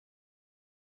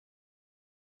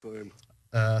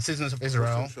citizens of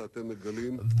Israel,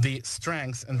 the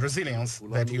strength and resilience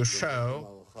that you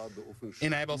show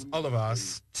enables all of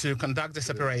us to conduct this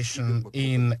operation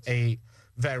in a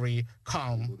very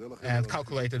calm and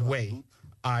calculated way.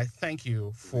 I thank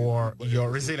you for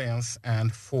your resilience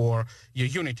and for your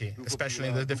unity, especially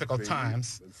in the difficult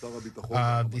times.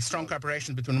 The strong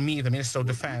cooperation between me, the Minister of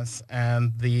Defense,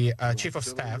 and the Chief of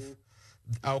Staff,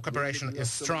 our cooperation is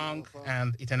strong,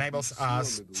 and it enables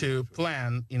us to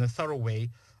plan in a thorough way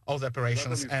all the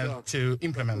operations and to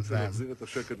implement them.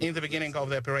 In the beginning of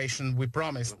the operation, we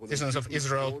promised citizens of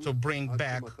Israel to bring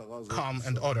back calm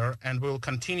and order, and we will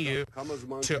continue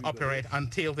to operate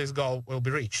until this goal will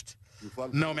be reached,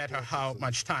 no matter how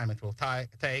much time it will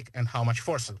take and how much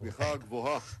force it will take.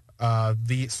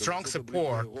 The strong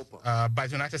support by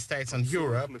the United States and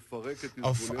Europe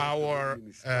of our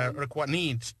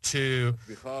need to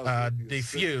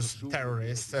defuse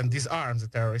terrorists and disarm the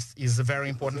terrorists is very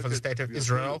important for the State of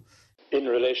Israel. In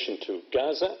relation to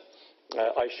Gaza,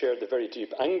 I share the very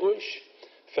deep anguish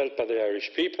felt by the Irish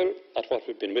people at what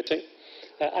we've been witnessing,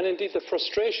 and indeed the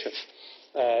frustration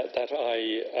that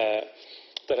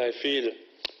I feel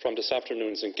from this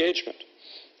afternoon's engagement.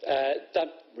 That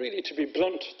really, to be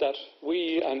blunt, that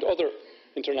we and other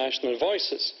international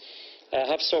voices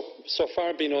have so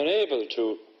far been unable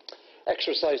to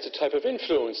exercise the type of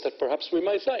influence that perhaps we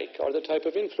might like, or the type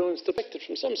of influence depicted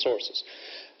from some sources,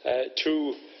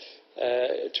 to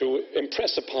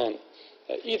impress upon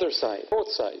either side, both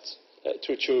sides,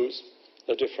 to choose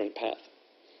a different path.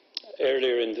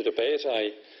 Earlier in the debate, I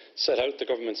set out the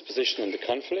government's position on the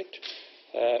conflict,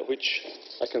 which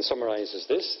I can summarise as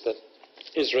this, that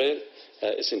Israel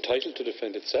is entitled to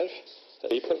defend itself, the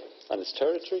people and its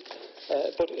territory,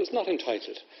 but is not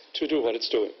entitled to do what it's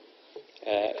doing.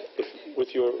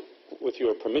 With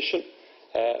your permission,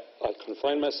 I'll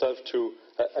confine myself to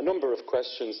a number of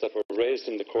questions that were raised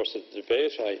in the course of the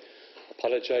debate. I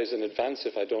apologise in advance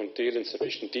if I don't deal in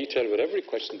sufficient detail with every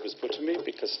question that was put to me,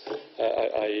 because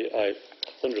I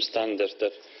understand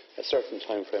that a certain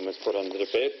time frame is put on the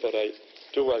debate, but I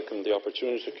do welcome the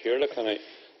opportunity to hear it, and I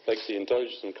beg the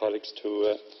indulgence of colleagues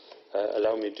to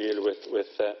allow me deal with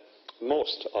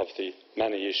most of the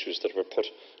many issues that were put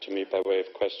to me by way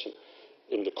of question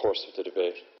in the course of the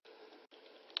debate.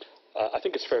 I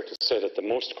think it's fair to say that the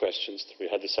most questions that we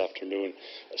had this afternoon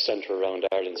centre around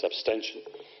Ireland's abstention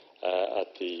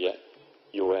at the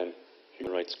UN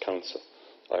Human Rights Council.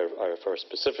 I refer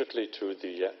specifically to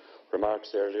the remarks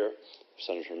earlier of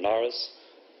Senator Norris,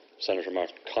 Senator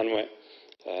Martin Conway,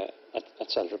 and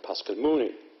Senator Pascal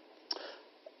Mooney.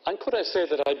 And could I say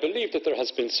that I believe that there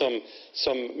has been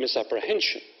some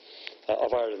misapprehension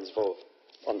of Ireland's vote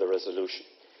on the resolution.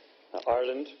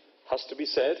 Ireland, has to be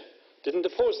said, didn't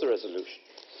oppose the resolution.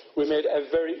 We made a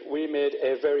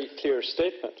very clear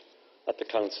statement at the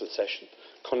Council session,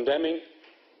 condemning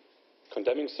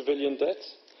civilian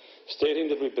deaths, stating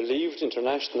that we believed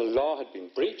international law had been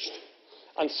breached,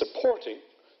 and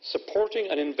supporting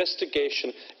an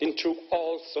investigation into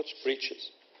all such breaches,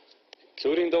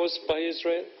 including those by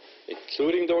Israel,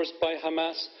 including those by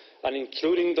Hamas, and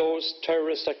including those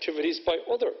terrorist activities by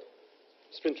other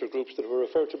splinter groups that were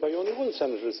referred to by only one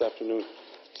senator this afternoon,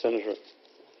 Senator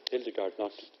Hildegard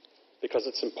Naughton. Because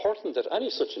it's important that any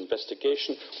such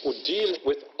investigation would deal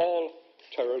with all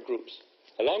terror groups.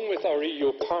 Along with our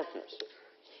EU partners,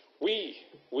 we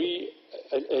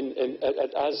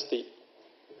as the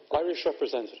Irish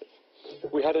representative,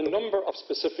 we had a number of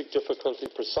specific difficulties,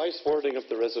 precise wording of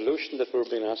the resolution that we were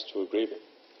being asked to agree with.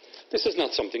 This is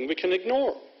not something we can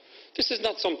ignore. This is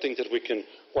not something that we can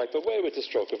wipe away with the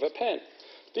stroke of a pen.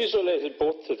 These related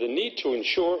both to the need to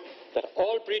ensure that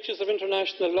all breaches of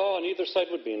international law on either side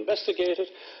would be investigated,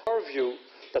 our view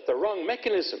that the wrong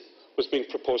mechanism was being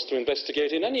proposed to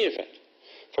investigate in any event.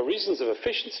 For reasons of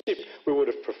efficiency, we would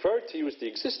have preferred to use the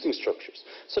existing structures,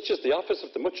 such as the Office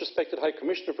of the much-respected High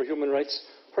Commissioner for Human Rights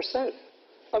herself.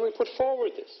 And we put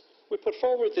forward this. We put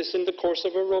forward this in the course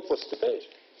of a robust debate.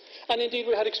 And indeed,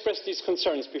 we had expressed these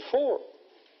concerns before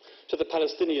to the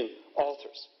Palestinian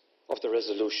authors of the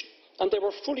resolution. And they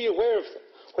were fully aware of them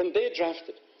when they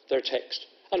drafted their text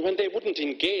and when they wouldn't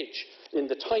engage in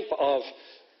the type of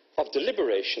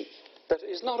deliberation that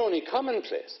is not only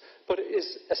commonplace, but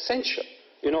is essential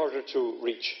in order to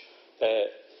reach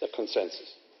a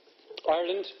consensus.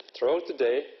 Ireland, throughout the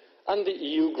day, and the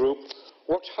EU group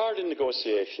worked hard in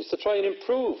negotiations to try and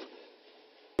improve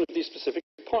these specific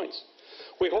points.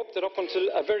 We hoped that up until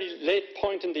a very late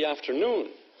point in the afternoon,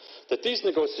 that these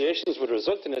negotiations would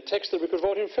result in a text that we could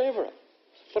vote in favour of.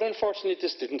 But unfortunately,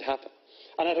 this didn't happen.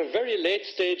 And at a very late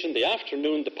stage in the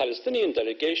afternoon, the Palestinian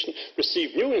delegation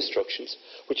received new instructions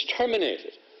which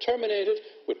terminated terminated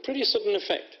with pretty sudden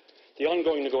effect the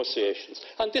ongoing negotiations,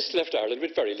 and this left Ireland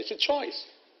with very little choice.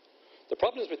 The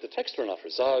problems with the text were not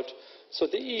resolved, so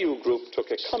the EU group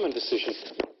took a common decision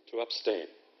to abstain.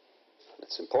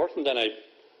 It's important, and I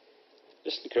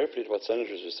listened carefully to what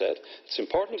senators have said, it's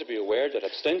important to be aware that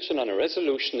abstention on a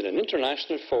resolution in an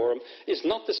international forum is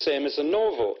not the same as a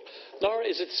no vote, nor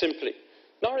is it simply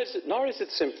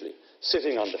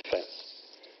sitting on the fence.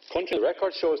 The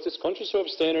record shows this countries who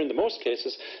abstain are in the most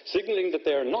cases signalling that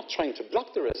they are not trying to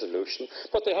block the resolution,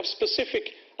 but they have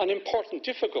specific and important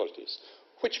difficulties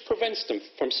which prevents them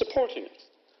from supporting it.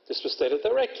 This was stated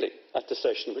directly at the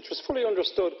session, which was fully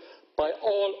understood by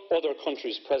all other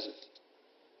countries present.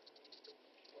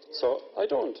 So I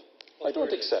don't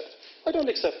accept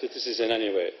that this is in any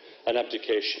way an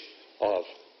abdication of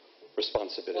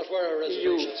responsibility. What were our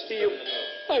resolutions?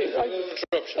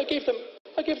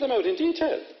 I gave them out in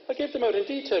detail.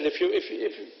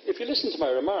 If you listen to my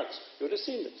remarks, you would have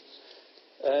seen them.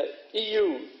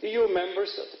 EU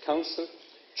members of the Council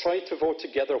tried to vote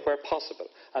together where possible.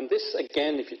 And this,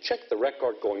 again, if you check the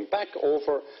record going back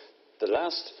over the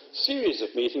last series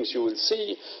of meetings, you will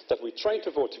see that we tried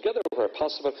to vote together where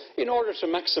possible in order to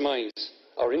maximise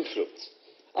our influence.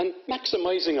 And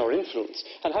maximising our influence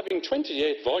and having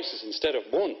 28 voices instead of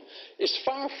one is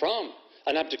far from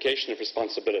an abdication of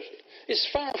responsibility, is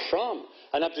far from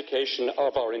an abdication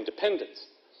of our independence.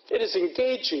 It is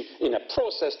engaging in a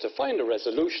process to find a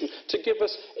resolution to give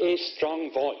us a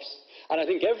strong voice. And I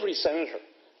think every senator,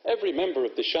 every member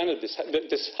of this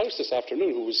House this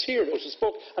afternoon who was here, those who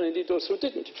spoke, and indeed those who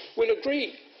didn't, will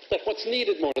agree that what's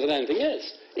needed more than anything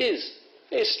else is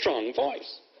a strong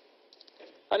voice.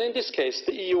 And in this case,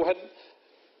 the EU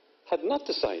had not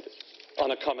decided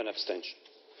on a common abstention.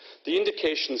 The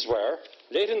indications were,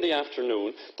 late in the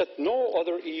afternoon, that no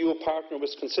other EU partner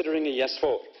was considering a yes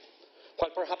vote,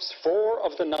 while perhaps 4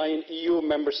 of the 9 EU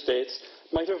member states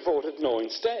might have voted no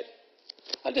instead.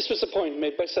 And this was a point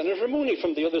made by Senator Mooney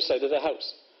from the other side of the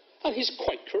House. And he's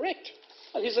quite correct.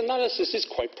 And his analysis is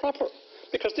quite proper,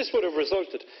 because this would have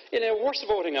resulted in a worse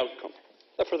voting outcome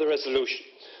for the resolution,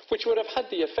 which would have had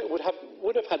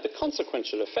the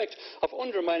consequential effect of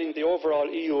undermining the overall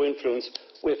EU influence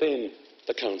within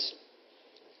the Council.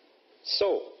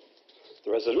 So,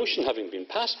 the resolution having been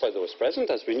passed by those present,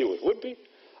 as we knew it would be,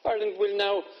 Ireland will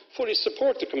now fully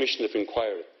support the Commission of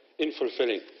Inquiry in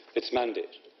fulfilling its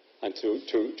mandate. And to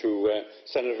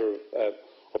Senator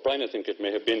O'Brien, I think it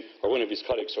may have been, or one of his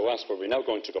colleagues who asked, were we now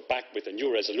going to go back with a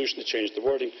new resolution to change the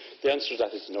wording? The answer to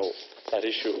that is no. That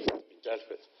issue has been dealt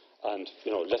with. And,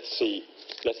 you know, let's see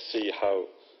how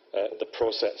the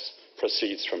process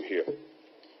proceeds from here.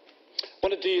 I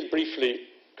want to deal briefly,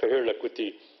 Cahirlach, with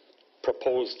the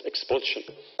proposed expulsion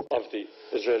of the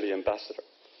Israeli ambassador,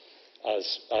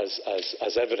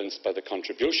 as evidenced by the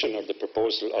contribution or the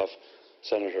proposal of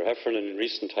Senator Heffernan in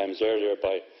recent times, earlier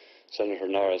by Senator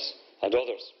Norris and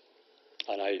others.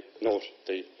 And I note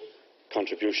the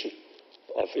contribution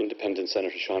of independent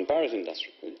Senator Sean Barrett in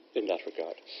that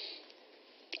regard.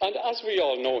 And as we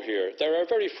all know here, there are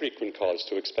very frequent calls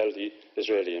to expel the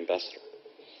Israeli ambassador.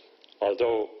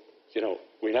 Although, you know,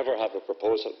 we never have a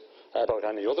proposal about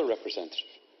any other representative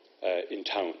in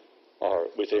town or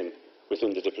within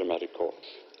the diplomatic corps.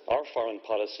 Our foreign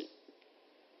policy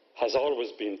has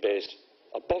always been based,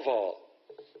 above all,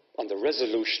 on the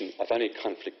resolution of any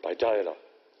conflict by dialogue.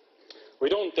 We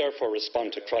don't therefore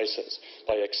respond to crisis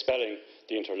by expelling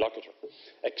the interlocutor,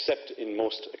 except in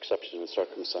most exceptional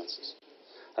circumstances.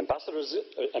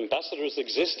 Ambassadors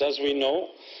exist, as we know,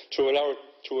 to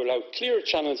allow clear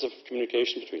channels of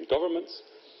communication between governments,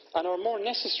 and are more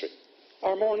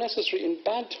necessary in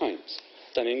bad times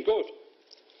than in good.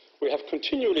 We have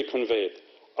continually conveyed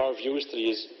our views to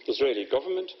the Israeli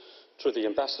government, to the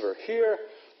ambassador here,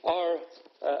 or,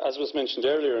 as was mentioned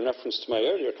earlier in reference to my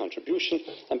earlier contribution,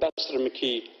 Ambassador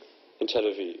McKee in Tel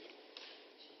Aviv.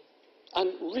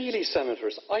 And really,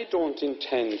 senators, I don't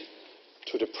intend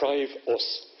to deprive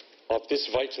us of this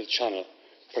vital channel,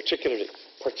 particularly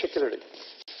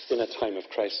in a time of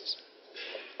crisis.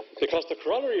 Because the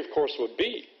corollary, of course, would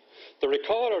be the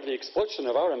recall or the expulsion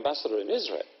of our ambassador in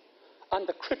Israel and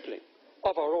the crippling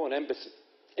of our own embassy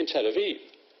in Tel Aviv.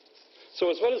 So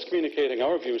as well as communicating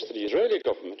our views to the Israeli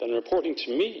government and reporting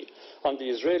to me on the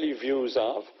Israeli views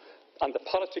of and the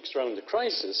politics around the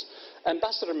crisis,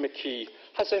 Ambassador McKee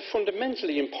has a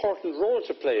fundamentally important role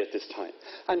to play at this time.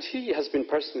 And he has been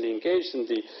personally engaged in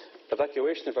the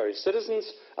evacuation of our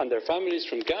citizens and their families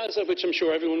from Gaza, which I'm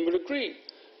sure everyone will agree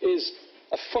is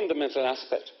a fundamental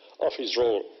aspect of his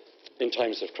role in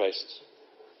times of crisis.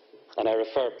 And I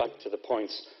refer back to the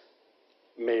points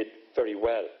made very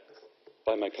well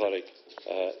by my colleague,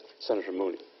 Senator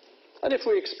Mooney. And if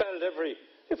we expelled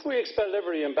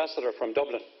every ambassador from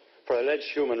Dublin for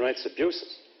alleged human rights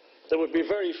abuses, there would be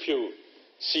very few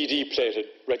CD-plated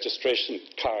registration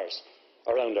cars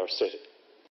around our city.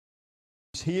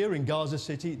 Here in Gaza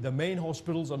City, the main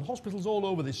hospitals and hospitals all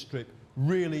over this strip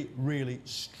really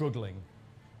struggling.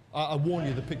 I warn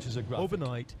you, the pictures are graphic.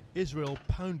 Overnight, Israel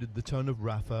pounded the town of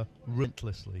Rafah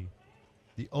relentlessly.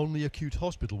 The only acute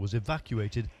hospital was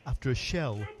evacuated after a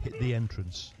shell hit the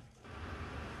entrance.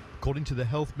 According to the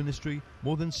health ministry,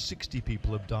 more than 60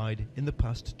 people have died in the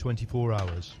past 24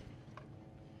 hours.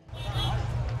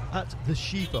 At the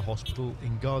Shifa hospital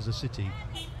in Gaza City,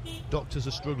 doctors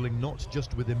are struggling not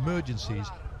just with emergencies,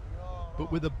 but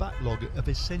with a backlog of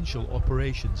essential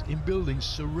operations in buildings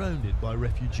surrounded by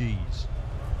refugees.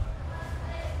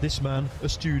 This man, a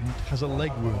student, has a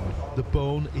leg wound. The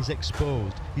bone is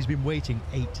exposed. He's been waiting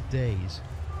 8 days.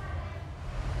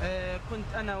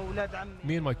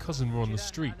 Me and my cousin were on the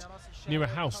street, near a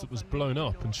house that was blown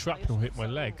up and shrapnel hit my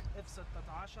leg.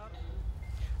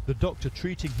 The doctor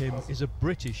treating him is a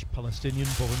British Palestinian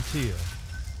volunteer.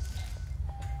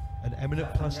 An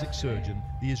eminent plastic surgeon,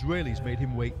 the Israelis made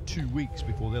him wait 2 weeks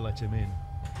before they let him in.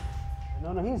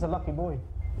 No, he's a lucky boy.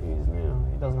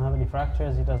 He doesn't have any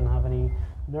fractures, he doesn't have any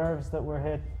nerves that were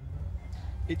hit.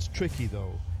 It's tricky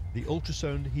though. The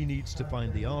ultrasound he needs to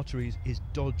find the arteries is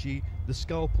dodgy, the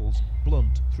scalpels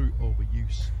blunt through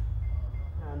overuse.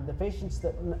 And the patients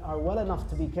that are well enough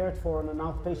to be cared for on an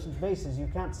outpatient basis, you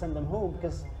can't send them home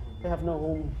because they have no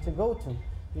home to go to.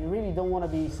 You really don't want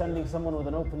to be sending someone with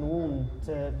an open wound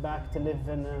back to live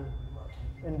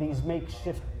in these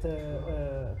makeshift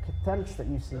tents that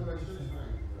you see.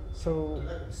 So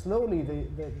slowly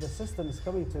the system is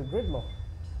coming to a gridlock.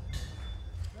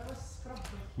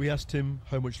 We asked him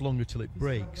how much longer till it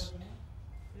breaks.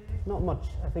 Not much,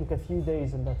 I think a few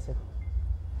days and that's it.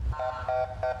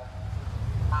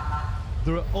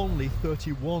 There are only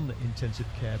 31 intensive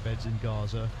care beds in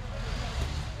Gaza,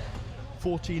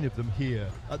 14 of them here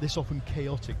at this often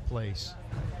chaotic place.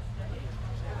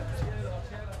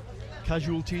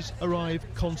 Casualties arrive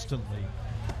constantly.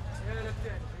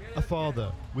 A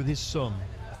father with his son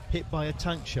hit by a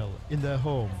tank shell in their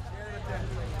home.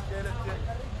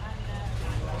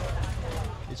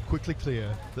 It's quickly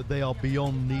clear that they are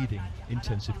beyond needing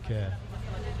intensive care.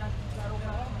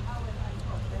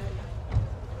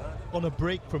 On a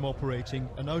break from operating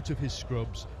and out of his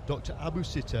scrubs, Dr. Abu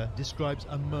Sitta describes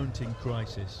a mounting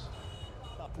crisis.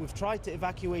 We've tried to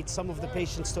evacuate some of the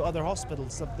patients to other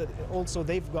hospitals, also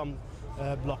they've gone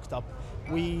blocked up.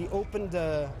 We opened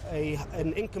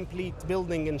an incomplete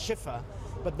building in Shifa,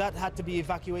 but that had to be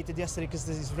evacuated yesterday because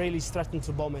the Israelis threatened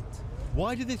to bomb it.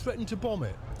 Why did they threaten to bomb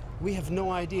it? We have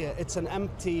no idea. It's an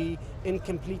empty,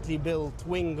 incompletely built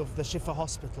wing of the Shifa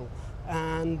hospital,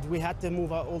 and we had to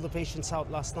move all the patients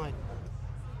out last night.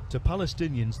 To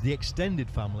Palestinians, the extended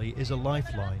family is a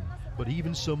lifeline, but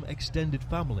even some extended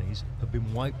families have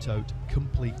been wiped out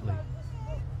completely.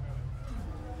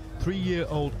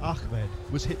 3-year-old Ahmed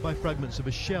was hit by fragments of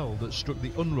a shell that struck the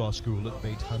UNRWA school at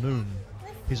Beit Hanun.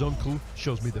 His uncle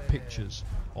shows me the pictures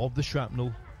of the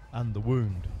shrapnel and the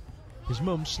wound. His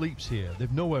mum sleeps here,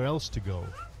 they've nowhere else to go,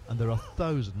 and there are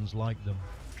thousands like them.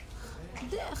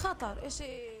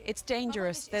 It's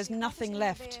dangerous, there's nothing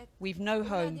left. We've no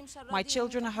home. My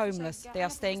children are homeless, they are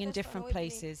staying in different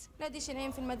places.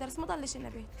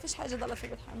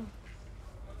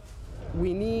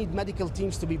 We need medical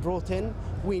teams to be brought in,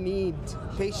 we need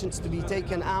patients to be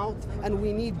taken out, and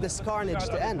we need this carnage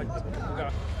to end.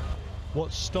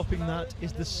 What's stopping that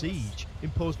is the siege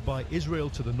imposed by Israel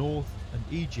to the north and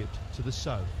Egypt to the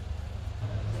south.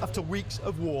 After weeks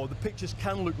of war, the pictures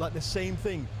can look like the same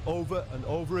thing over and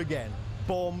over again.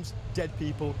 Bombs, dead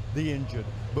people, the injured.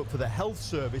 But for the health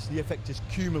service, the effect is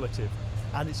cumulative,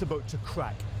 and it's about to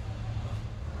crack.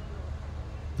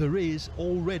 There is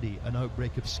already an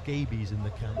outbreak of scabies in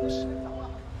the camps.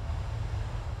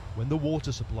 When the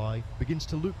water supply begins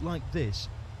to look like this,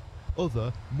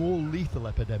 other, more lethal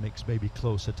epidemics may be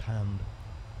close at hand.